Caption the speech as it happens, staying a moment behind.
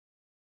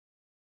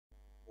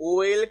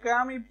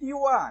Welcome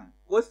everyone.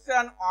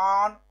 Question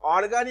on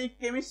organic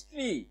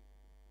chemistry.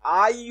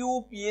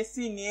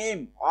 IUPAC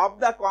name of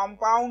the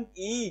compound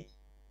is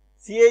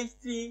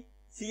CH3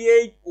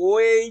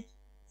 COOH,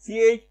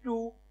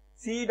 CH2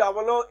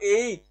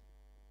 COOH.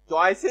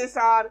 Choices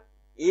are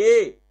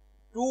A.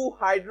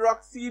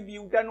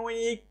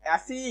 2-hydroxybutanoic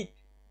acid,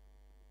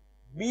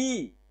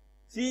 B.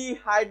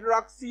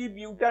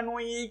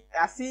 3-hydroxybutanoic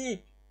acid,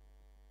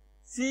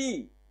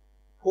 C.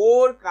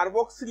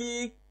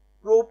 4-carboxylic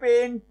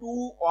propane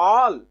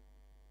 2-ol,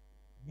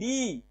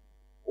 D.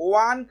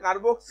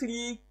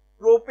 1-carboxylic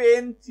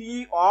propane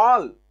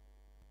 3-ol.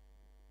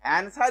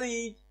 Answer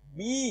is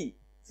B.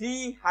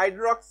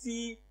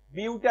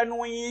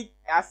 3-hydroxybutanoic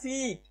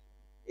acid.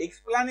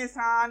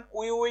 Explanation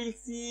we will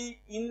see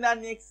in the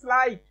next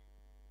slide.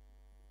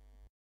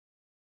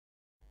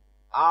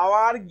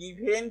 Our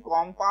given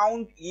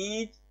compound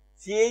is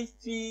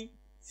CH3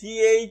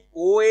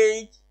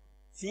 CHOH,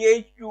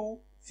 CH2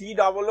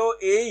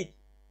 COOH.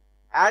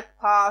 At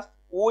first,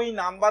 we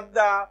number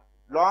the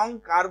long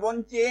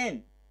carbon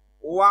chain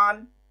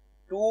 1,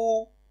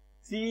 2,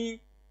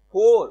 3,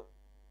 4.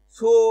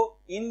 So,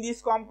 in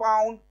this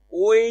compound,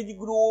 OH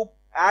group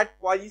at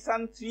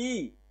position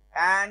 3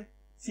 and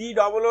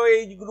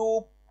COOH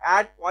group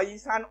at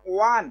position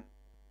 1.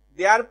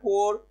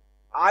 Therefore,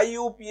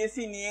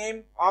 IUPAC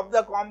name of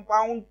the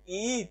compound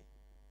is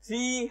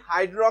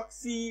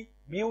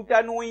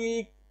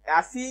 3-hydroxybutanoic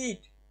acid.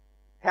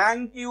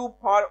 Thank you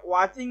for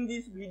watching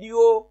this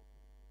video.